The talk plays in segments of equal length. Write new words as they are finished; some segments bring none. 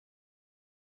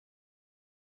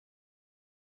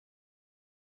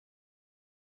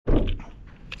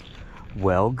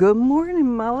Well, good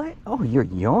morning, Mullet. Oh, you're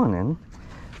yawning.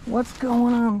 What's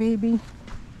going on, baby?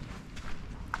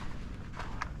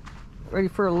 Ready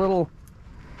for a little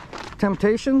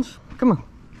temptations? Come on.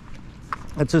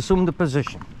 Let's assume the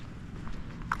position.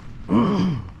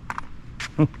 Come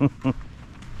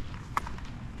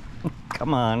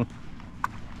on.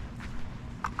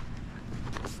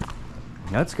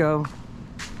 Let's go.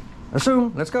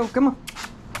 Assume. Let's go. Come on.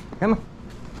 Come on.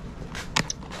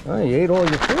 Oh, you ate all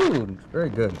your food. Very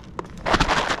good.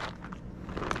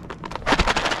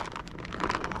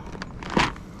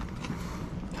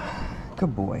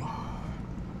 Good boy.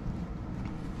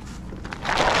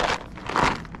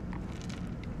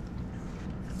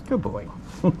 Good boy.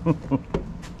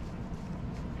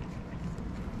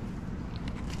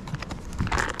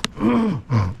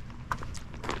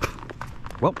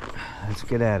 Well, let's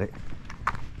get at it.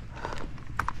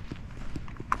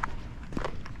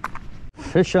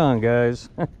 Fish on, guys.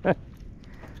 Look at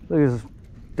this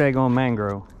daggone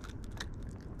mangrove.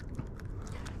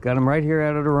 Got him right here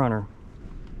out of the runner.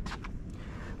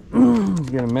 He's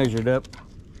getting measured up.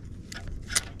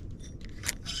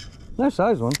 Nice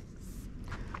size one.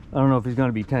 I don't know if he's going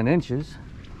to be 10 inches.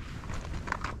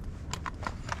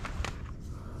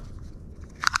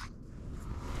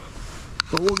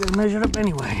 But we'll get him measured up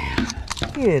anyway.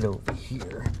 Get over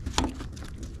here.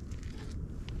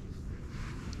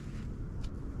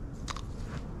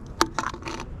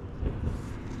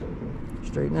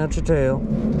 Straighten out your tail.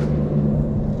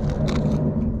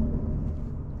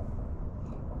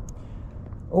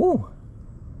 Oh,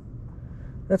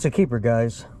 that's a keeper,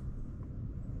 guys.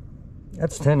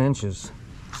 That's 10 inches.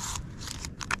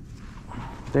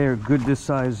 They are good this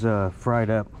size, fried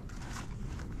up.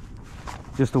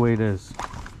 Just the way it is.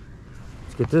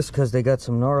 Let's get this because they got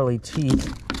some gnarly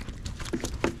teeth.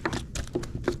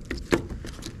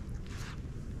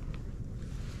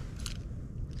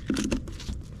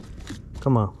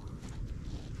 Come on.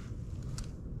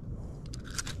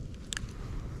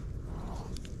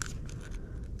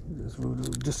 This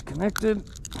voodoo disconnected.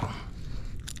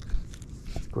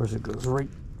 Of course, it goes right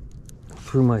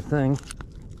through my thing.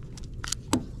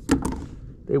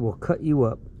 They will cut you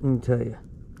up, let me tell you.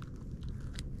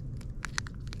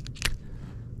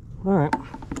 All right,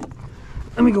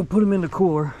 let me go put them in the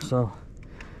cooler. So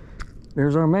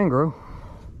there's our mangrove.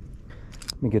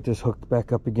 Let me get this hooked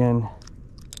back up again.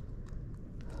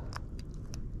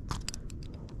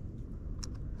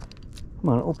 Come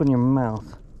on, open your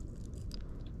mouth.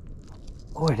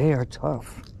 Boy, they are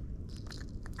tough.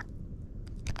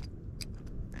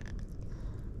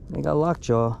 They got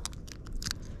lockjaw.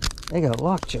 They got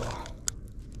lockjaw.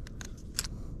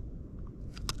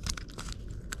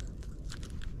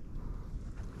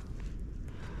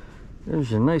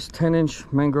 There's your nice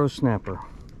 10-inch mangrove snapper.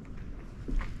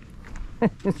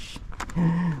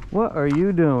 What are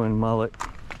you doing, Mullet?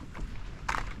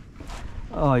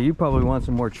 Oh, you probably want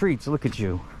some more treats. Look at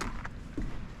you.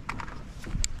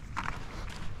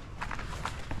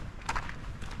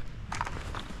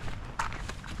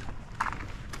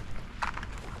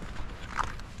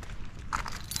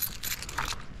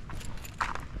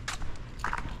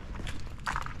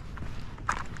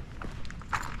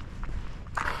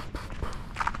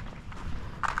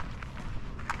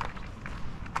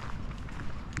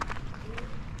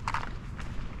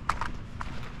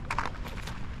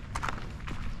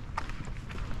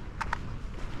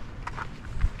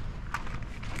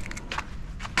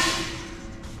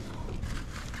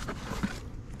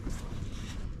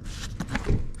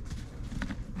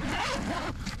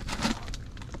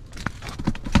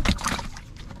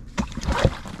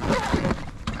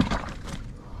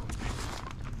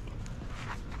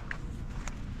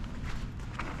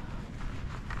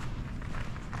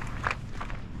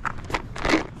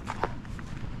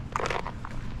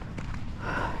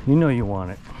 You know you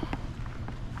want it.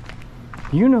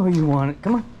 You know you want it.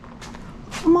 Come on.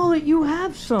 Mullet, you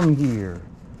have some here.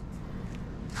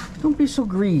 Don't be so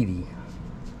greedy.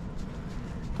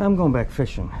 I'm going back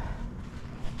fishing.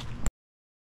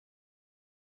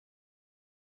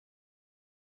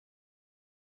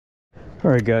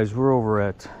 Alright guys, we're over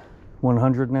at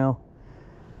 100 now.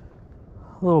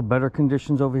 A little better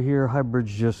conditions over here.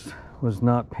 Hybrids just was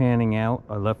not panning out.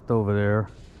 I left over there.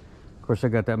 Of course, I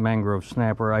got that mangrove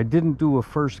snapper. I didn't do a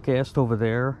first cast over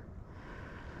there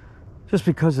just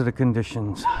because of the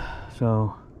conditions.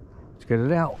 So let's get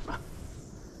it out.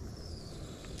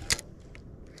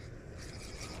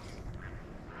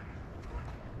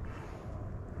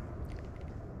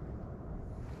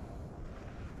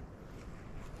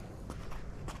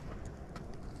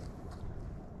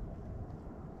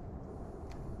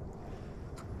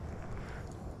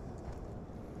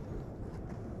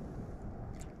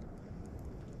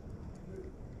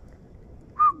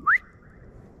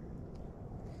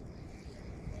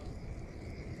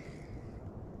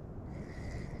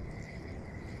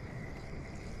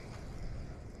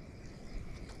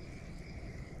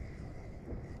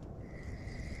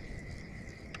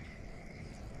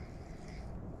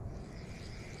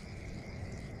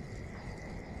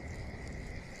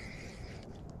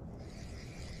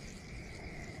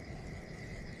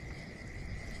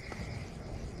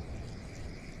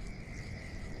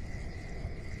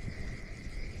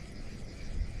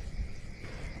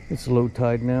 It's low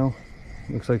tide now.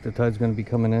 Looks like the tide's going to be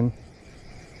coming in.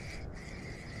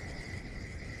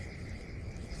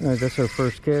 All right, that's our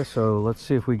first cast, so let's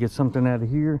see if we get something out of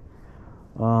here.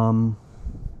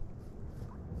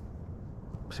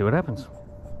 See what happens.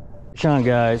 Sean,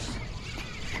 guys.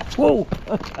 Whoa!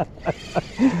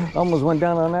 Almost went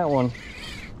down on that one.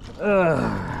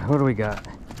 What do we got?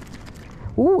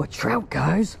 Ooh, a trout,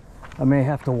 guys. I may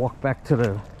have to walk back to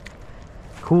the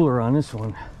cooler on this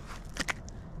one.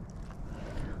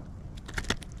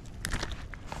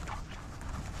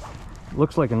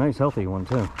 Looks like a nice healthy one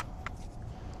too.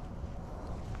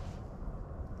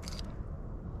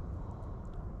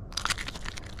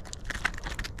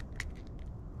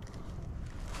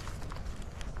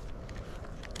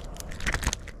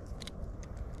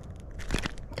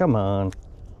 Come on.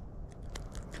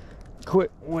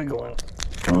 Quit wiggling.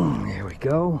 There we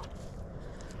go.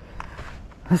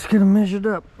 Let's get them measured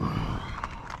up.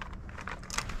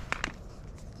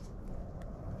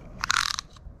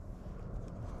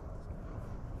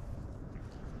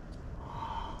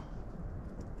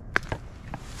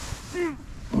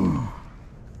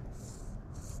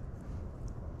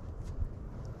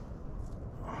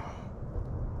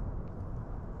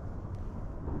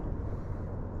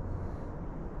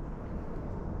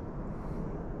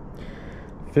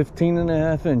 Fifteen and a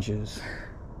half inches.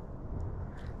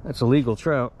 That's a legal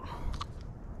trout.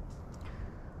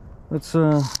 Let's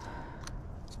go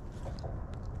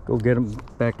get him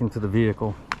back into the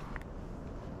vehicle.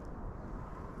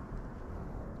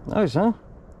 Nice, huh?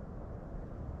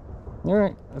 All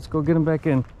right, let's go get him back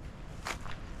in.